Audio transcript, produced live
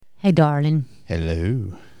Hey, darling.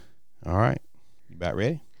 Hello. All right. You about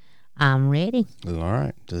ready? I'm ready. All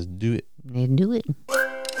right. Let's do it. Let's do it.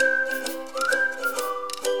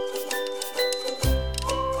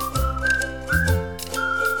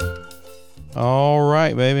 All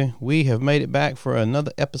right, baby. We have made it back for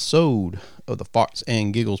another episode of the Farts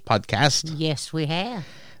and Giggles podcast. Yes, we have.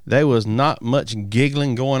 There was not much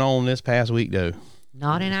giggling going on this past week, though.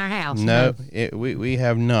 Not in our house. No, we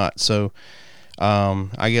have not. So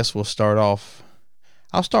I guess we'll start off.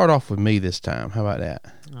 I'll start off with me this time. How about that?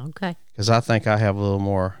 Okay. Because I think I have a little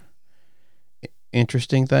more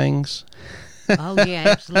interesting things. Oh, yeah,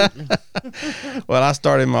 absolutely. Well, I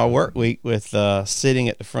started my work week with sitting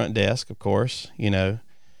at the front desk, of course, and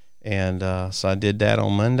so I did that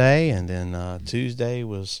on Monday, and then Tuesday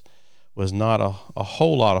was not a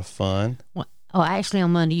whole lot of fun. Well, actually,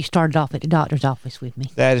 on Monday, you started off at the doctor's office with me.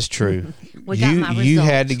 That is true. You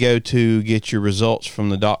had to go to get your results from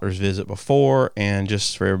the doctor's visit before, and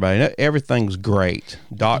just for everybody, everything was great.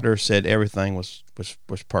 Doctor said everything was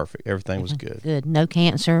perfect. Everything was good. Good. No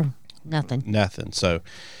cancer. Nothing. So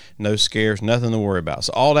no scares, nothing to worry about.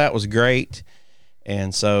 So all that was great.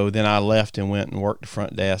 And so then I left and went and worked the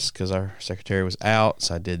front desk because our secretary was out.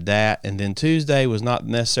 So I did that. And then Tuesday was not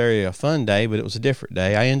necessarily a fun day, but it was a different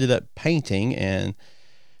day. I ended up painting and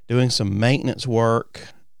doing some maintenance work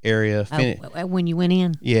area. When you went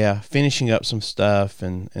in? Yeah, finishing up some stuff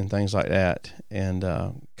and things like that, and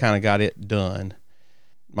kind of got it done.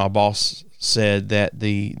 My boss said that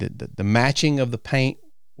the matching of the paint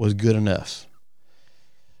was good enough.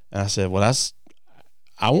 And I said, well,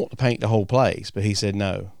 I want to paint the whole place, but he said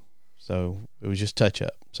no. So it was just touch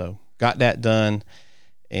up. So got that done,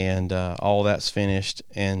 and all that's finished.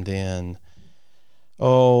 And then,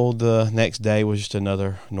 the next day was just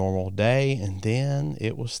another normal day. And then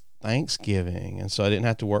it was Thanksgiving. And so I didn't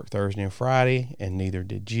have to work Thursday and Friday, and neither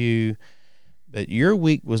did you. But your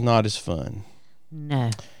week was not as fun. No.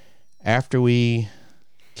 After we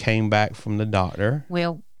came back from the doctor.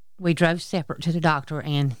 Well, we drove separate to the doctor,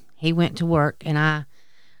 and he went to work, and I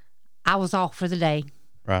was off for the day.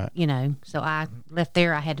 Right. So I left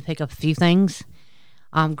there. I had to pick up a few things,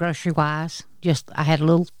 grocery-wise. I had a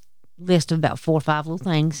little list of about 4 or 5 little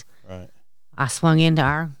things. Right. I swung into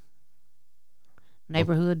our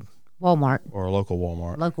neighborhood Walmart. Or a local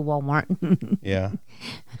Walmart. Local Walmart. Yeah.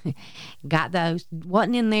 Got those.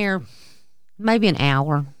 Wasn't in there maybe an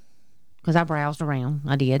hour because I browsed around.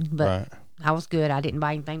 I did. But right. I was good. I didn't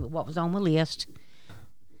buy anything but what was on my list.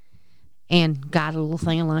 And got a little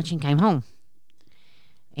thing of lunch and came home.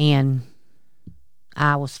 And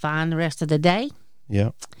I was fine the rest of the day.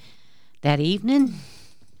 Yep. That evening,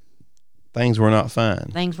 things were not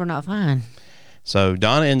fine. So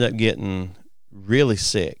Donna ended up getting really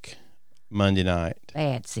sick Monday night.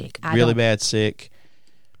 Bad sick. Bad sick.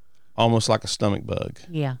 Almost like a stomach bug.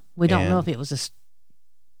 Yeah. We don't know if it was a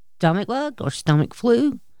stomach bug or stomach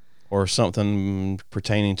flu. Or something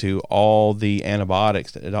pertaining to all the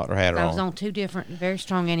antibiotics that the doctor had her on. I was on 2 different, very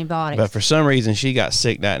strong antibiotics. But for some reason, she got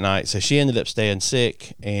sick that night. So she ended up staying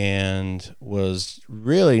sick and was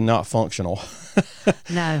really not functional.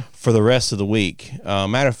 No. For the rest of the week.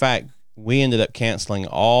 Matter of fact, we ended up canceling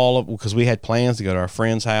because we had plans to go to our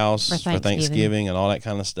friend's house for Thanksgiving and all that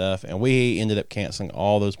kind of stuff. And we ended up canceling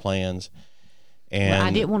all those plans. And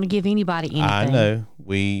I didn't want to give anybody anything. I know.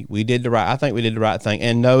 We did I think we did the right thing.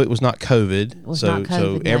 And no, it was not COVID. It was not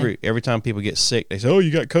COVID, so every time people get sick, they say, "Oh,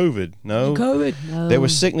 you got COVID." No. COVID. No. There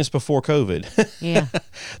was sickness before COVID. Yeah.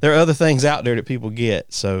 There are other things out there that people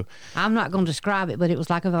get. So I'm not going to describe it, but it was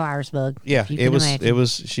like a virus bug. Yeah, it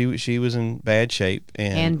was she was in bad shape,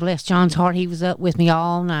 and bless John's heart, he was up with me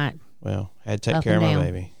all night. Well, had to take care of my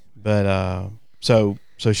baby. But so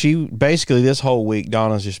she basically this whole week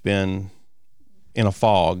Donna's just been in a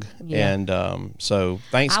fog. Yeah. And so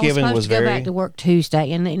Thanksgiving was very... I was supposed to go back to work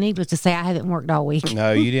Tuesday, and needless to say, I haven't worked all week.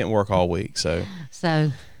 No, you didn't work all week. So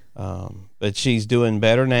but she's doing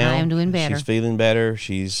better now. I am doing better. She's feeling better.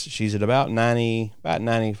 She's at about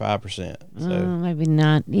 95%. So maybe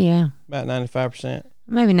not. Yeah, about 95%.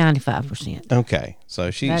 Maybe 95%. Okay,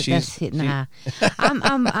 so she's hitting high.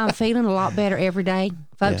 I'm feeling a lot better every day,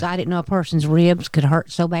 folks. Yeah. I didn't know a person's ribs could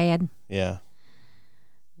hurt so bad. Yeah.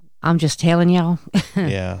 I'm just telling y'all.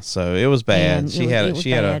 Yeah, so it was bad. She had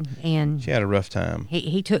a rough time.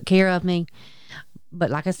 He took care of me,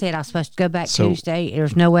 but like I said, I was supposed to go back Tuesday.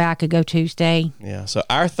 There's no way I could go Tuesday. Yeah. So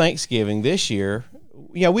our Thanksgiving this year,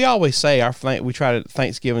 we always say we try to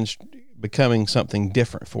Thanksgiving's becoming something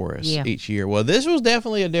different for us each year. Well, this was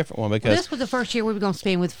definitely a different one because this was the first year we were going to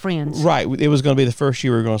spend with friends. Right. It was going to be the first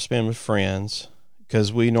year we were going to spend with friends.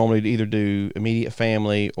 because we normally either do immediate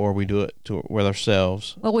family or we do it with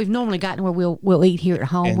ourselves. Well, we've normally gotten where we'll eat here at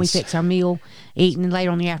home. And we fix our meal, eat, and then later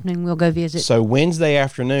on in the afternoon we'll go visit. So Wednesday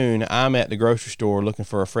afternoon, I'm at the grocery store looking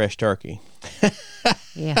for a fresh turkey.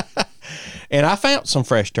 Yeah. And I found some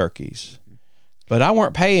fresh turkeys, but I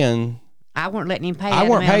weren't paying. I weren't letting him pay. I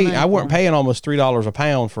weren't paying almost $3 a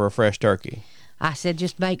pound for a fresh turkey. I said,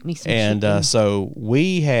 just bake me some And chicken. so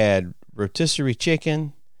we had rotisserie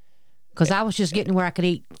chicken. Because I was just getting where I could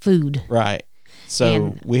eat food. Right. So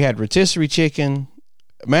And we had rotisserie chicken,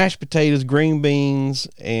 mashed potatoes, green beans,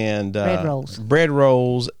 and bread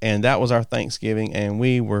rolls, and that was our Thanksgiving, and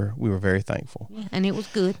we were very thankful. Yeah, and it was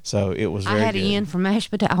good. So it was very good. I had in for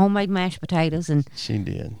homemade mashed potatoes, and she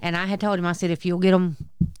did. And I had told him, I said, if you'll get them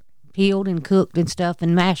peeled and cooked and stuff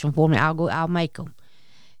and mash them for me, I'll make them.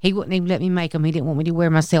 He wouldn't even let me make them. He didn't want me to wear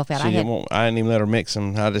myself out. I didn't even let her mix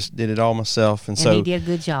them. I just did it all myself, and so he did a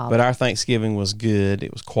good job. But our Thanksgiving was good.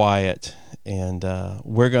 It was quiet, and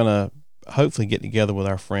we're gonna hopefully get together with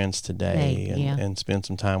our friends today and spend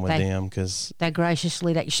some time with them, because they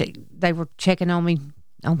graciously they were checking on me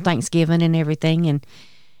on Thanksgiving and everything,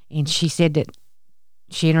 and she said that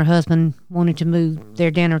she and her husband wanted to move their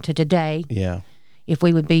dinner to today. Yeah. If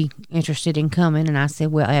we would be interested in coming, and I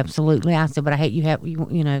said, well, absolutely. I said, but I hate you want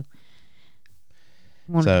to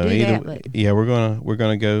do that. But yeah, we're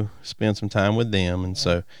gonna go spend some time with them, and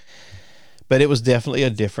so. But it was definitely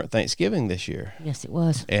a different Thanksgiving this year. Yes, it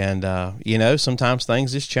was. And sometimes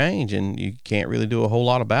things just change, and you can't really do a whole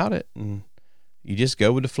lot about it, and you just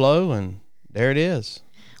go with the flow, and there it is.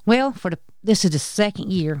 Well, this is the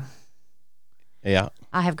second year. Yeah.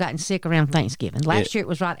 I have gotten sick around Thanksgiving. Last year it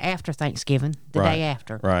was right after Thanksgiving, the day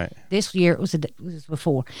after. Right. This year it was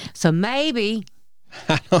before. So maybe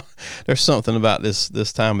there's something about this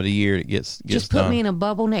time of the year that gets just put done. me in a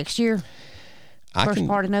bubble next year. First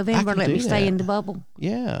part of November, let me stay in the bubble.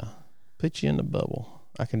 Yeah. Put you in the bubble.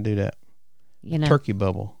 I can do that. Turkey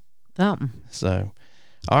bubble. Something. So,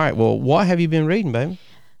 all right. Well, what have you been reading, baby?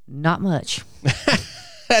 Not much.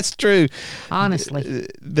 That's true. Honestly.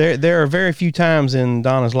 There are very few times in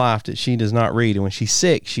Donna's life that she does not read. And when she's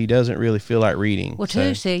sick, she doesn't really feel like reading. Well,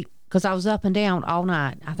 see, because I was up and down all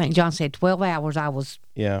night. I think John said 12 hours I was.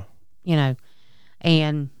 Yeah.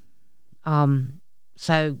 And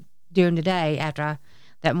so during the day,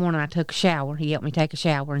 that morning I took a shower. He helped me take a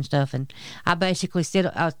shower and stuff. And I basically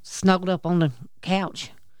snuggled up on the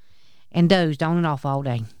couch and dozed on and off all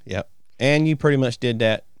day. Yep. And you pretty much did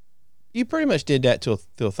that. You pretty much did that till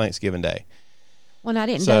Thanksgiving Day. Well, I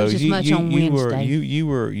didn't doze as much on Wednesday. You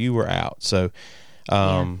were out. So,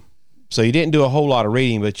 so you didn't do a whole lot of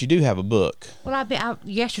reading, but you do have a book. Well,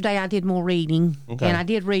 yesterday I did more reading, and I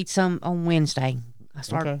did read some on Wednesday. I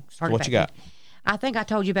started. What you got? I think I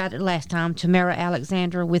told you about it last time. Tamara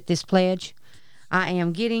Alexander with This Pledge. I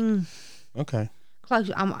am getting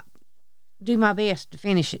close. I'm do my best to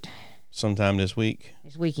finish it sometime this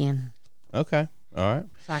weekend. Okay. All right.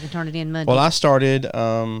 So I can turn it in Monday. Well, I started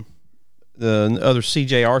the other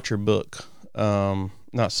C.J. Archer book.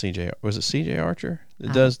 Not C.J. Was it C.J. Archer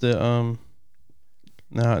that does the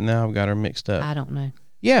Now I've got her mixed up. I don't know.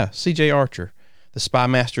 Yeah, C.J. Archer, The Spy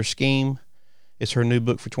Master Scheme. It's her new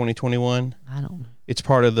book for 2021. I don't know. It's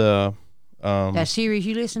part of the that series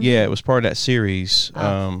you listened to? Yeah, it was part of that series.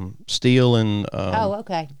 Steel and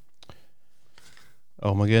okay.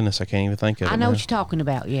 Oh my goodness, I can't even think of it. I know what you're talking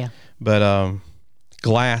about. Yeah. But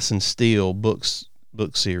Glass and Steel book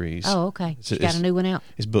series. Oh, okay. She got a new one out?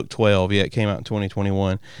 It's book 12. Yeah, it came out in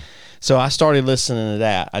 2021. So I started listening to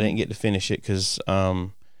that. I didn't get to finish it because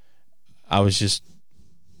I was just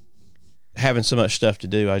having so much stuff to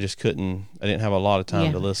do. I just couldn't. I didn't have a lot of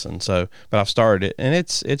time to listen. So, but I've started it, and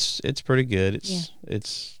it's pretty good.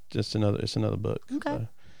 It's just another book. Okay. So,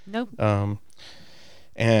 nope.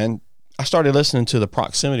 And I started listening to The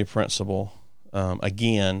Proximity Principle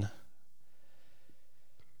again.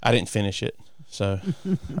 I didn't finish it, so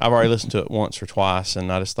I've already listened to it once or twice,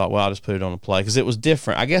 and I just thought, well, I'll just put it on the play because it was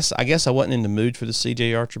different. I guess I wasn't in the mood for the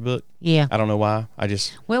C.J. Archer book. Yeah. I don't know why.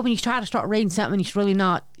 Well, when you try to start reading something, it's really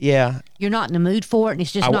not. Yeah. You're not in the mood for it, and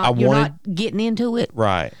it's just you're not getting into it.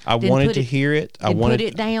 Right. I wanted to hear it. I wanted to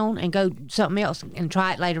put it down and go something else and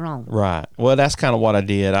try it later on. Right. Well, that's kind of what I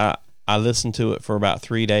did. I listened to it for about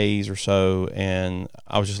 3 days or so, and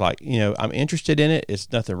I was just like, I'm interested in it.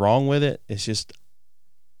 It's nothing wrong with it. It's just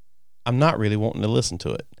I'm not really wanting to listen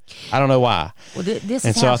to it. I don't know why. Well,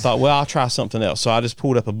 I thought, well, I'll try something else. So I just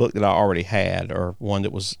pulled up a book that I already had, or one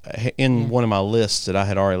that was in one of my lists that I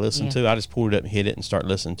had already listened to. I just pulled it up and hit it and started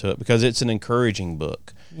listening to it because it's an encouraging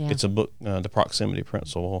book. Yeah. It's a book, The Proximity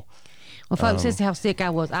Principle. Well, folks, this is how sick I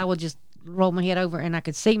was. I would just roll my head over and I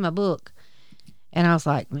could see my book. And I was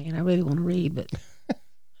like, man, I really want to read, but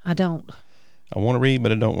I don't. I want to read,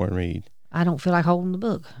 but I don't want to read. I don't feel like holding the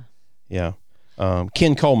book. Yeah.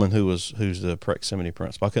 Ken Coleman, who's the proximity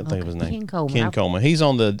principal. I couldn't think of his name. Ken Coleman. He's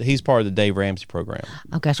part of the Dave Ramsey program.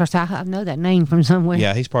 Okay, so I know that name from somewhere.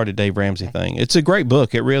 Yeah, he's part of the Dave Ramsey thing. It's a great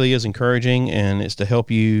book. It really is encouraging, and it's to help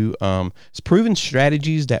you. It's proven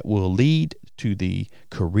strategies that will lead to the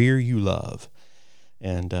career you love.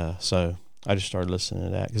 And so I just started listening to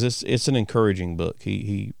that because it's an encouraging book.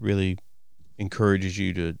 He really encourages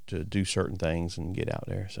you to do certain things and get out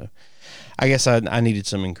there. So I guess I needed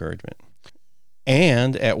some encouragement.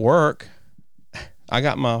 And at work, I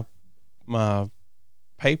got my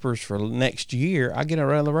papers for next year. I get a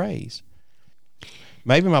regular raise.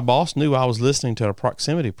 Maybe my boss knew I was listening to a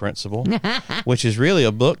proximity principle, which is really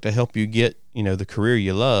a book to help you get, the career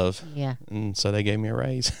you love. Yeah. And so they gave me a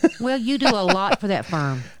raise. Well, you do a lot for that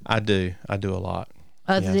firm. I do a lot.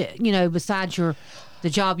 Besides the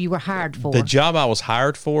job you were hired for. The job I was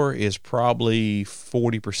hired for is probably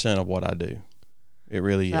 40% of what I do. It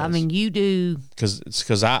really is. I mean, you do.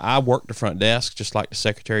 Because I work the front desk just like the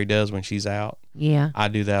secretary does when she's out. Yeah. I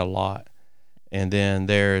do that a lot. And then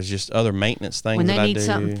there's just other maintenance things that I do. When they need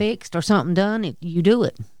something fixed or something done, you do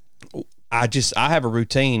it. I have a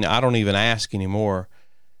routine. I don't even ask anymore.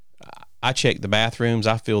 I check the bathrooms.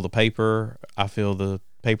 I fill the paper. I fill the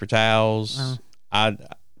paper towels. I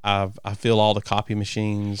fill all the copy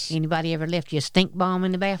machines. Anybody ever left you a stink bomb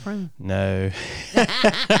in the bathroom? No.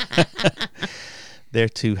 They're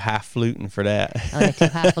too highfalutin for that. Oh, they're too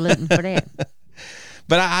highfalutin for that.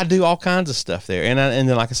 But I do all kinds of stuff there, and then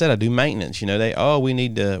like I said, I do maintenance. We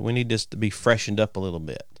need this to be freshened up a little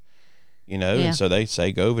bit, Yeah. And so they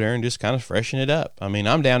say go over there and just kind of freshen it up. I mean,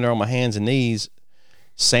 I'm down there on my hands and knees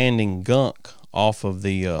sanding gunk off of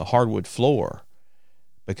the hardwood floor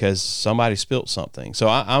because somebody spilt something. So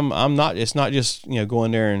I'm not. It's not just go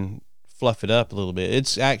in there and fluff it up a little bit.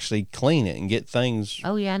 It's actually clean it and get things.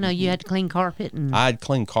 Oh yeah, I know you had to clean carpet I had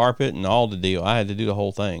clean carpet and all the deal. I had to do the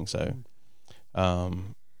whole thing. So,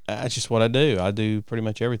 that's just what I do. I do pretty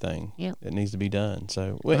much everything that needs to be done.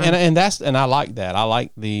 So, and I like that. I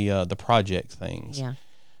like the project things. Yeah.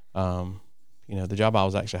 The job I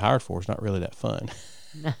was actually hired for is not really that fun.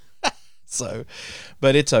 No. So,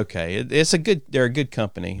 but it's okay. They're a good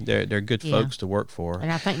company. They're good folks to work for. And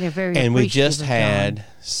I think they're very. And we just had,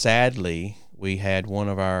 sadly, one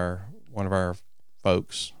of our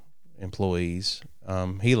folks, employees.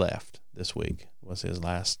 He left this week. Was his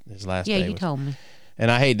last day. Yeah, you told me. And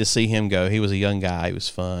I hate to see him go. He was a young guy. He was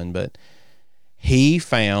fun, but he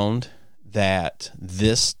found that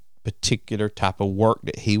this particular type of work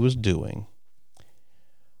that he was doing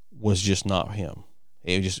was just not him.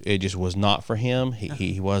 It just was not for him.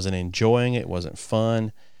 He wasn't enjoying it. It wasn't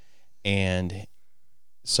fun. And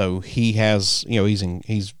so he has,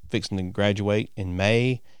 he's fixing to graduate in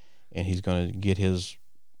May, and he's going to get his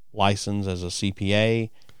license as a CPA,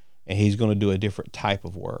 and he's going to do a different type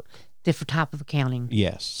of work. Different type of accounting.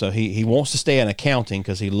 Yes. So he wants to stay in accounting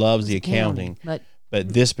because he loves the accounting. But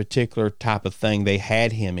this particular type of thing they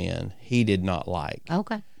had him in, he did not like.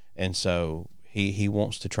 Okay. And so he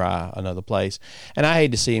wants to try another place. And I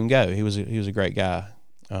hate to see him go. He was a great guy.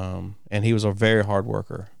 And he was a very hard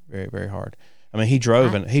worker. Very, very hard. I mean, he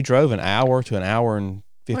drove an hour to an hour and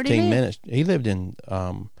 15 minutes. He lived in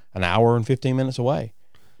an hour and 15 minutes away.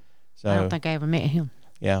 So I don't think I ever met him.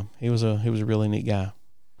 Yeah, he was a really neat guy.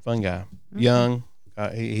 Fun guy. Mm-hmm. Young.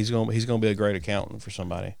 He's gonna be a great accountant for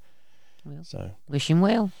somebody. Well, so wish him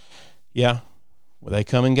well. Yeah. Well, they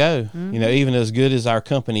come and go. Mm-hmm. Even as good as our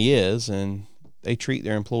company is, and they treat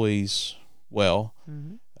their employees well.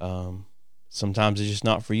 Mm-hmm. Sometimes it's just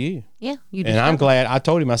not for you. Yeah, you. And I'm glad. I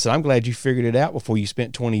told him. I said, I'm glad you figured it out before you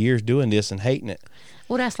spent 20 years doing this and hating it.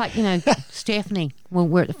 Well, that's like Stephanie. When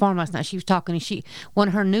we were at the farm last night, she was talking, and one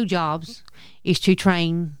of her new jobs is to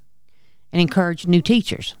train and encourage new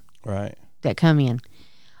teachers. Right. That come in.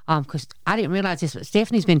 Because I didn't realize this, but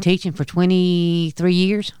Stephanie's been teaching for 23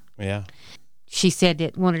 years. Yeah. She said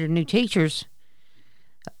that one of the new teachers,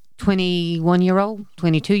 21-year-old,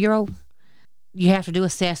 22-year-old, you have to do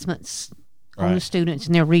assessments on the students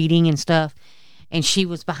and their reading and stuff. And she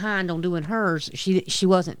was behind on doing hers. She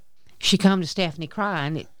wasn't. She come to Stephanie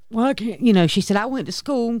crying. Well, I can't. She said, I went to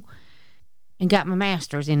school and got my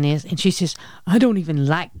master's in this. And she says, I don't even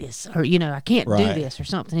like this. Or, I can't do this or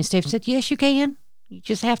something. And Stephanie said, yes, you can. You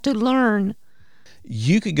just have to learn.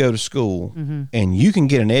 You could go to school and you can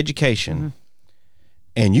get an education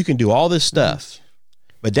and you can do all this stuff.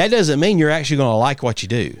 But that doesn't mean you're actually going to like what you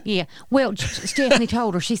do. Yeah. Well, Stephanie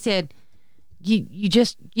told her, she said, you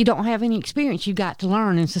don't have any experience. You got to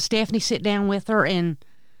learn. And so Stephanie sit down with her and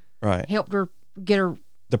helped her get her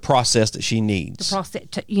the process that she needs.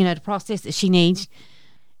 the process that she needs,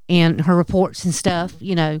 and her reports and stuff.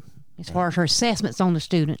 As far as her assessments on the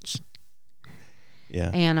students. Yeah.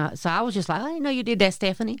 And so I was just like, I didn't know you did that,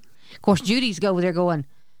 Stephanie. Of course, Judy's over there going,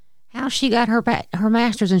 how she got her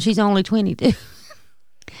master's and she's only 22.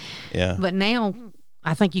 Yeah. But now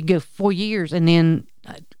I think you go 4 years and then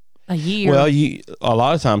a year. Well, a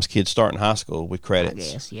lot of times kids start in high school with credits.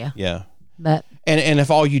 I guess, yeah. Yeah. But and if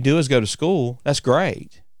all you do is go to school, that's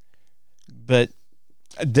great. But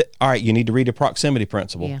all right, you need to read the proximity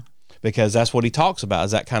principle. Yeah. Because that's what he talks about,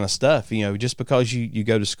 is that kind of stuff. Just because you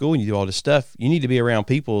go to school and you do all this stuff, you need to be around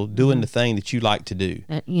people doing the thing that you like to do.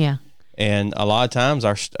 Yeah. And a lot of times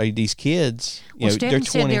these kids, they're 20. Stephanie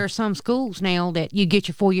said there are some schools now that you get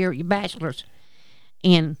your bachelor's,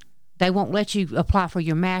 and they won't let you apply for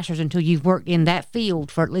your master's until you've worked in that field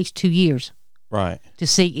for at least 2 years. Right. To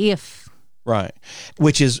see if. Right.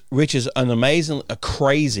 Which is an amazing, a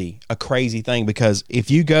crazy thing, because if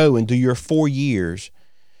you go and do your 4 years,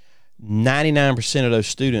 99% of those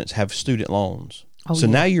students have student loans. So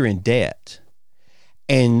now you're in debt.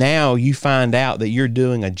 And now you find out that you're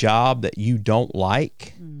doing a job that you don't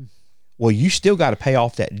like. Well, you still got to pay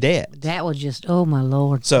off that debt. That was just, oh my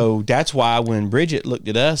Lord. So that's why when Bridget looked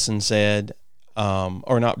at us and said,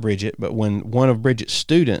 or not Bridget, but when one of Bridget's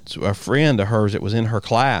students, a friend of hers that was in her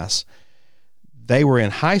class, they were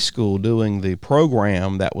in high school doing the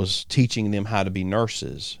program that was teaching them how to be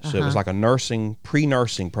nurses. So it was like a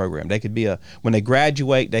pre-nursing program. They could be when they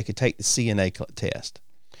graduate, they could take the CNA test.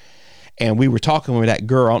 And we were talking with that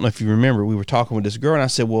girl. I don't know if you remember, we were talking with this girl, and I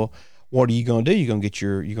said, well, what are you going to do? You're going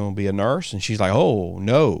to be a nurse? And she's like, oh,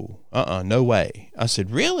 no, no way. I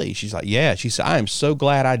said, really? She's like, yeah. She said, I am so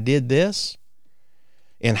glad I did this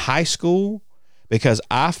in high school, because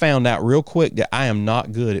I found out real quick that I am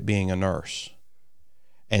not good at being a nurse.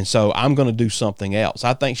 And so I'm going to do something else.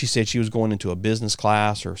 I think she said she was going into a business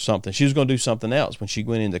class or something. She was going to do something else when she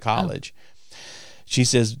went into college. She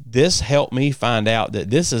says, this helped me find out that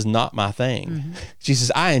this is not my thing. She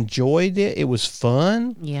says, I enjoyed it. It was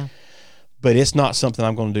fun. Yeah. But it's not something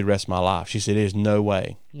I'm going to do the rest of my life. She said, there's no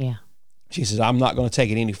way. Yeah. She says, I'm not going to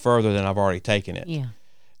take it any further than I've already taken it. Yeah.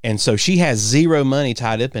 And so she has zero money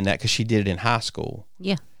tied up in that because she did it in high school.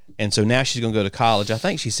 Yeah. And so now she's going to go to college. I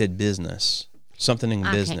think she said business. Something in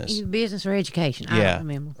business. Business or education. I don't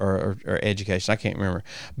remember. Or education. I can't remember.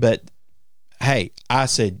 But, hey, I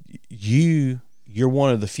said, you're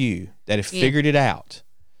one of the few that have figured it out.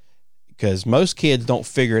 Because most kids don't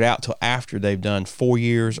figure it out till after they've done 4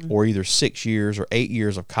 years or either 6 years or 8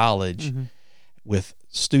 years of college with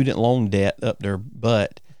student loan debt up their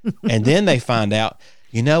butt. And then they find out,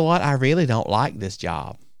 you know what? I really don't like this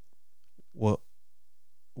job. Well,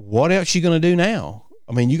 what else you going to do now?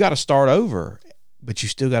 I mean, you got to start over, but you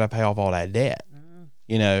still got to pay off all that debt,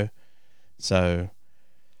 So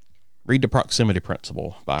read The Proximity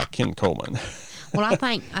Principle by Ken Coleman. Well, I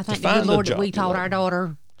think the good Lord that we taught our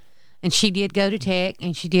daughter, and she did go to Tech,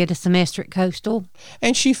 and she did a semester at Coastal.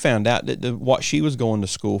 And she found out that what she was going to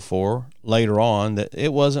school for later on, that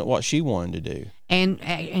it wasn't what she wanted to do.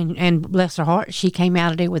 And bless her heart, she came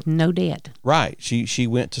out of there with no debt. Right. She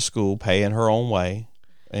went to school paying her own way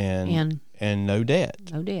and no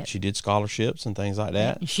debt. No debt. She did scholarships and things like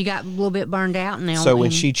that. And she got a little bit burned out now. So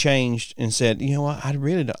when she changed and said, you know what, I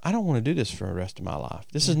don't want to do this for the rest of my life.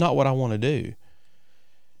 This is not what I want to do.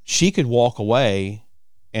 She could walk away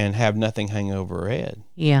and have nothing hang over her head.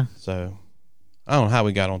 Yeah. So I don't know how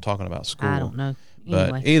we got on talking about school. I don't know.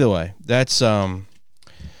 Anyway. But either way, that's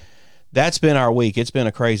been our week. It's been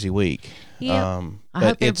a crazy week. Yeah. I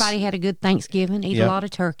hope everybody had a good Thanksgiving. Eat a lot of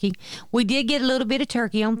turkey. We did get a little bit of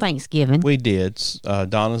turkey on Thanksgiving. We did.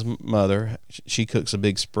 Donna's mother, she cooks a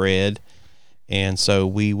big spread. And so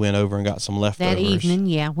we went over and got some leftovers. That evening,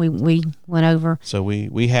 we went over. So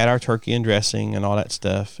we had our turkey and dressing and all that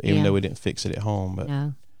stuff, even though we didn't fix it at home.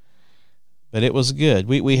 But but it was good.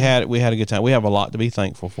 We had a good time. We have a lot to be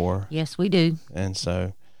thankful for. Yes, we do. And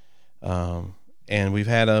so, and we've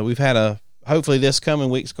had a. Hopefully, this coming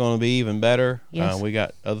week's going to be even better. Yes. We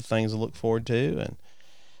got other things to look forward to, and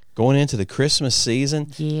going into the Christmas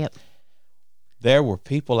season. Yep. There were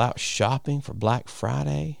people out shopping for Black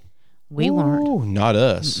Friday. We weren't. Not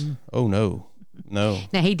us. Oh no. Now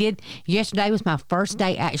he did. Yesterday was my first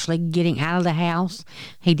day actually getting out of the house.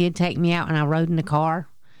 He did take me out, and I rode in the car.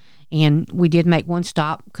 And we did make one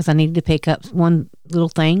stop because I needed to pick up one little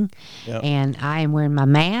thing. Yep. And I am wearing my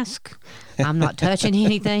mask. I'm not touching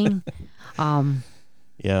anything.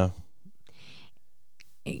 Yeah.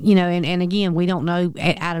 And again, we don't know,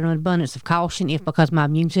 out of an abundance of caution, if because my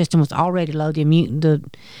immune system was already low, the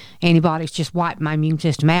antibiotics just wiped my immune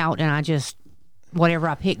system out, and I just whatever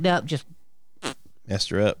I picked up just messed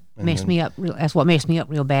her up. Messed me up. That's what messed me up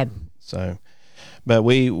real bad. So, but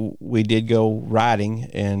we did go riding,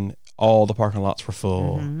 and all the parking lots were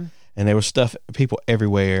full, and there was people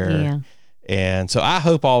everywhere. Yeah. And so I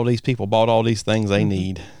hope all these people bought all these things they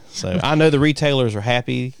need. So I know the retailers are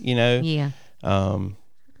happy, Yeah.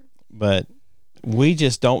 But we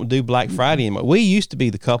just don't do Black Friday anymore. We used to be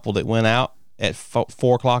the couple that went out at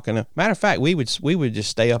 4 o'clock. And matter of fact, we would just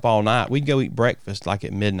stay up all night. We'd go eat breakfast like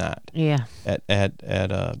at midnight. Yeah. At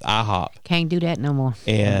IHOP. Can't do that no more.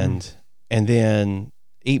 And then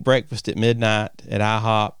eat breakfast at midnight at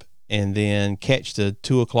IHOP, and then catch the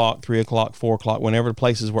 2 o'clock, 3 o'clock, 4 o'clock, whenever the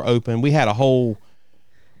places were open. We had a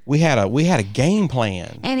game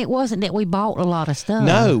plan. And it wasn't that we bought a lot of stuff.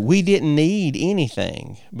 No, we didn't need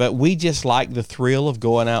anything, but we just liked the thrill of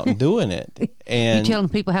going out and doing it. And you telling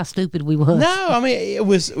people how stupid we was. No, I mean it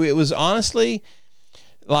was honestly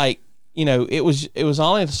like, it was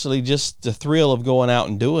honestly just the thrill of going out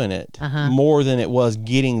and doing it more than it was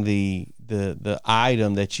getting the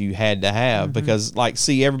item that you had to have, because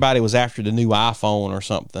everybody was after the new iPhone or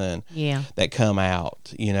something that come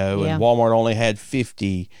out, and Walmart only had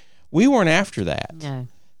 50. We weren't after that. No.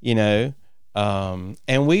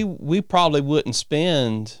 And we probably wouldn't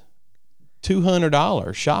spend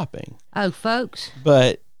 $200 shopping. Oh, folks.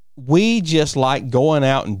 But we just liked going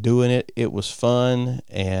out and doing it. It was fun,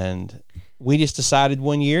 and we just decided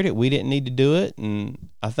one year that we didn't need to do it. And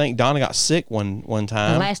I think Donna got sick one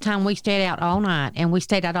time. The last time we stayed out all night, and we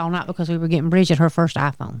stayed out all night because we were getting Bridget her first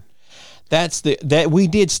iPhone. That we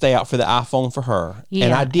did stay out for the iPhone for her,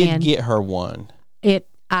 and I did get her one.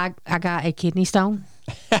 I got a kidney stone.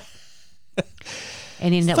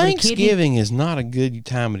 And ended up Thanksgiving is not a good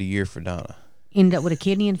time of the year for Donna. Ended up with a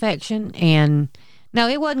kidney infection, and no,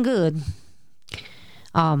 it wasn't good.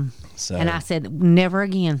 And I said, never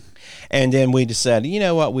again. And then we decided, you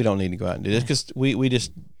know what, we don't need to go out and do this, because we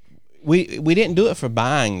didn't do it for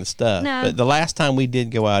buying the stuff. No. But the last time we did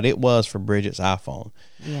go out, it was for Bridget's iPhone.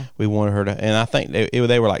 Yeah. We wanted her to, and I think they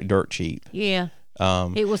were like dirt cheap. Yeah.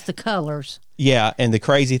 It was the colors. Yeah, and the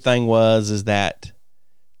crazy thing is that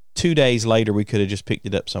 2 days later we could have just picked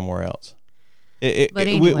it up somewhere else. But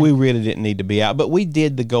anyway. We really didn't need to be out, but we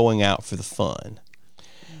did the going out for the fun.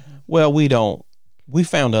 Well, we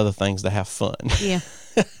found other things to have fun. Yeah.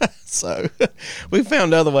 So we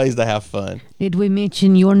found other ways to have fun. Did we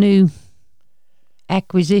mention your new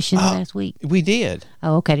acquisition last week? We did.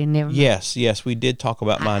 Oh, okay. Didn't never. Yes, we did talk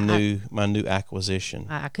about my new acquisition.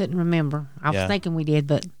 I couldn't remember. I was thinking we did,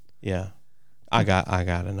 but yeah, I got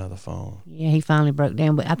another phone. Yeah, he finally broke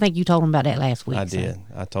down. But I think you told him about that last week. I did.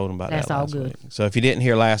 I told him about that last week. So if you didn't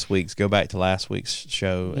hear last week's, go back to last week's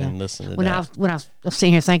show and listen to that. When I was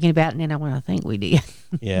sitting here thinking about it, and then I think we did.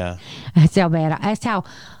 Yeah. That's how bad. That's how.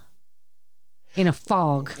 In a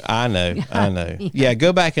fog. I know. Yeah,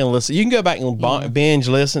 go back and listen. You can go back and binge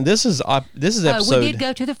listen. This is episode. We did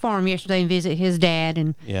go to the farm yesterday and visit his dad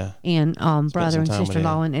and brother and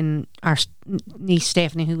sister-in-law and our niece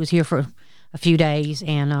Stephanie, who was here for a few days,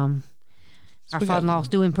 and our father-in-law's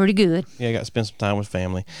doing pretty good. Yeah, got to spend some time with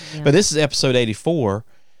family. Yeah. But this is episode 84,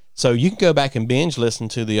 so you can go back and binge listen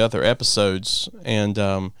to the other episodes, and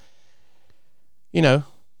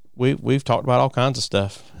we've talked about all kinds of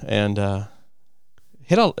stuff, and.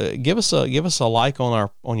 Give us a like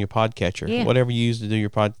on your podcatcher, whatever you use to do your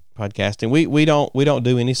podcasting. We don't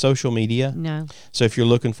do any social media. No. So if you're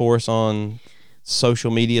looking for us on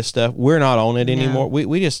social media stuff, we're not on it anymore.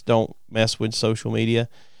 We just don't mess with social media.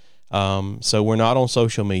 So we're not on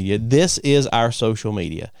social media. This is our social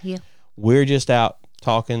media. Yeah. We're just out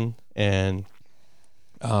talking, and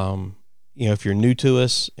if you're new to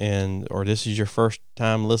us or this is your first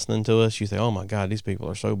time listening to us, you think, oh my God, these people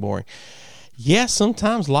are so boring. Yes,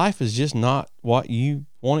 sometimes life is just not what you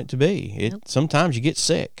want it to be. Sometimes you get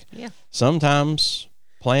sick. Yeah. Sometimes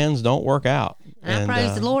plans don't work out. And I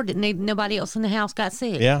praise the Lord that nobody else in the house got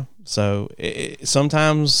sick. Yeah. So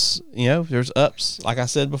sometimes, there's ups. Like I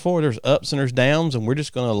said before, there's ups and there's downs, and we're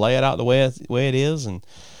just going to lay it out the way it is. And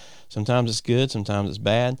sometimes it's good, sometimes it's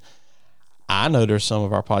bad. I know there's some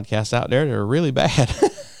of our podcasts out there that are really bad.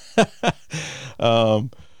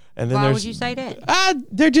 And then why would you say that?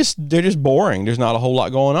 They're just boring. There's not a whole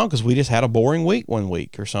lot going on because we just had a boring week one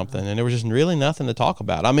week or something, and there was just really nothing to talk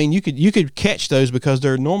about. I mean, you could catch those because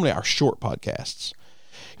they're normally our short podcasts.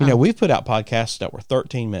 We've put out podcasts that were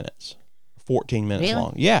 13 minutes, 14 minutes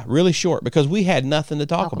long. Yeah, really short because we had nothing to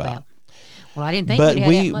talk about. Well, I didn't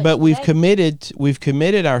think we've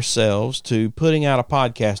committed ourselves to putting out a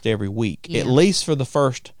podcast every week, at least for the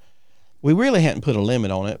first. We really hadn't put a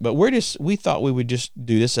limit on it, but we thought we would just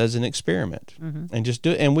do this as an experiment and just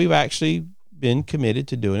do it. And we've actually been committed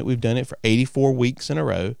to doing it. We've done it for 84 weeks in a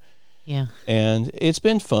row. Yeah. And it's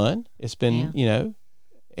been fun. It's been, Yeah.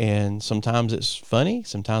 And sometimes it's funny.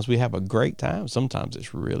 Sometimes we have a great time. Sometimes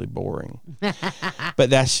it's really boring. But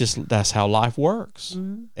that's how life works.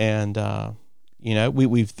 Mm-hmm. And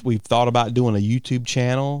we've thought about doing a YouTube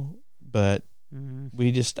channel, but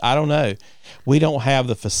I don't know. We don't have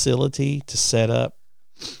the facility to set up.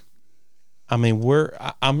 I mean,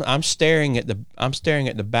 I'm staring at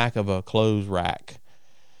the back of a clothes rack.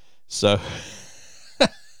 So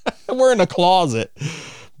we're in a closet.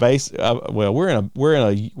 We're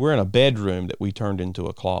in a bedroom that we turned into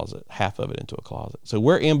a closet, half of it into a closet. So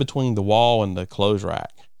we're in between the wall and the clothes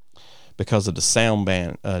rack because of the sound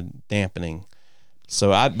dampening. So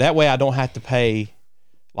that way I don't have to pay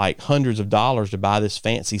like hundreds of dollars to buy this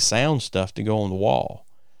fancy sound stuff to go on the wall.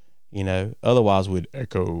 Otherwise we'd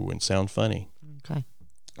echo and sound funny. Okay.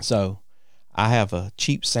 So I have a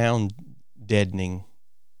cheap sound deadening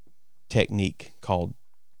technique called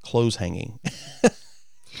clothes hanging.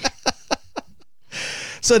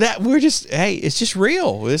 So that it's just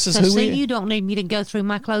real. This is who we are. You don't need me to go through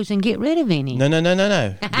my clothes and get rid of any. No.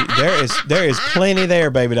 There is plenty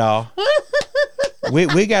there, baby doll.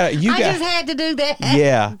 We got you. I just had to do that.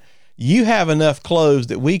 Yeah, you have enough clothes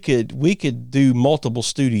that we could do multiple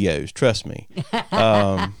studios. Trust me.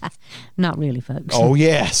 Not really, folks. Oh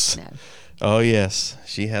yes. No. Oh yes,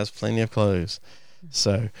 she has plenty of clothes.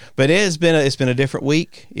 So, but it's been a different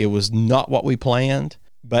week. It was not what we planned.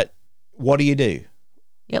 But what do you do?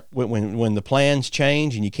 Yep. When the plans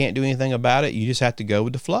change and you can't do anything about it, you just have to go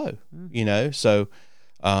with the flow. So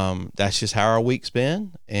that's just how our week's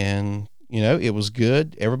been, and it was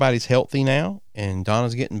good. Everybody's healthy now, and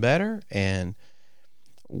Donna's getting better, and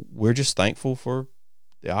we're just thankful for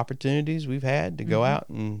the opportunities we've had to go out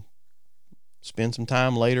and spend some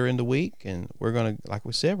time later in the week. And we're going to, like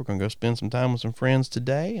we said, we're going to go spend some time with some friends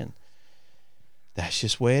today, and that's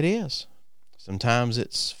just the way it is. Sometimes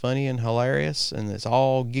it's funny and hilarious, and it's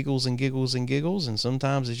all giggles and giggles and giggles, and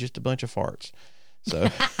sometimes it's just a bunch of farts. So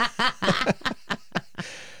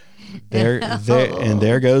there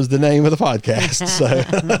goes the name of the podcast. So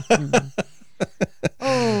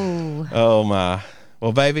oh my.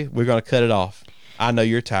 Well, baby, we're going to cut it off. I know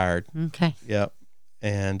you're tired. Okay. Yep.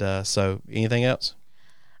 And so anything else?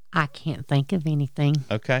 I can't think of anything.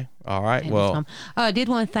 Okay. All right. Well, I did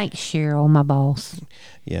want to thank Cheryl, my boss.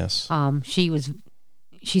 Yes.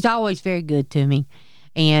 She's always very good to me,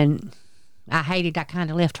 and I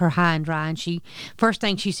kind of left her high and dry. And first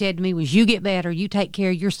thing she said to me was, "You get better. You take care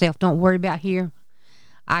of yourself. Don't worry about here.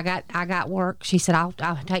 I got work." She said, "I'll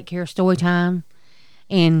take care of story time,"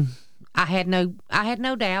 and I had no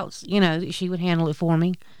doubts, that she would handle it for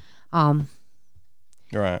me.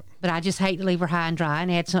 Right. But I just hate to leave her high and dry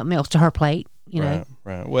and add something else to her plate, Right.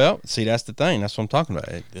 Well, see, that's the thing. That's what I'm talking about.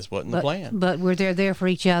 This wasn't the plan. But we're there for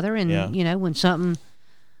each other, and when something,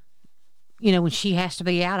 when she has to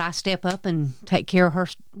be out, I step up and take care of her,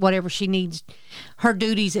 whatever she needs, her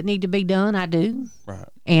duties that need to be done, I do. Right.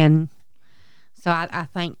 And so I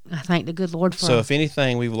thank the good Lord for. So if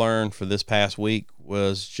anything we've learned for this past week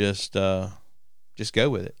was just go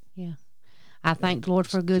with it. Yeah. I thank the Lord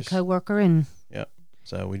for a good coworker and.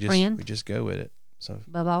 So we just go with it. So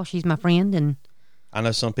above all, she's my friend, and I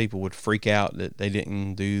know some people would freak out that they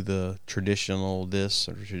didn't do the traditional this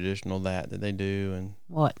or traditional that they do, and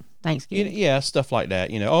what Thanksgiving, stuff like that.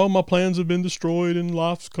 Oh, my plans have been destroyed and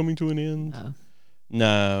life's coming to an end.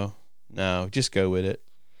 No, just go with it.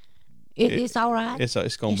 It's all right.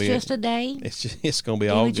 It's gonna be just a day. It's gonna be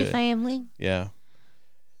all with good. Your family. Yeah.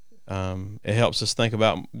 It helps us think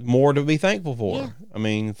about more to be thankful for. Yeah. I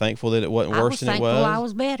mean, thankful that it wasn't worse than it was. I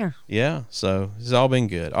was better. Yeah, so it's all been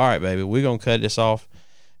good. All right, baby, we're going to cut this off.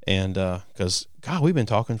 And because, God, we've been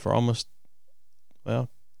talking for almost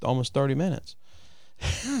 30 minutes.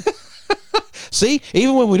 See,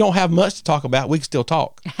 even when we don't have much to talk about, we can still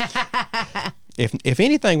talk. If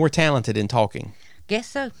anything, we're talented in talking. Guess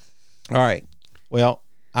so. All right. Well,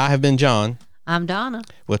 I have been John. I'm Donna.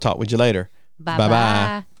 We'll talk with you later.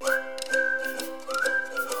 Bye-bye.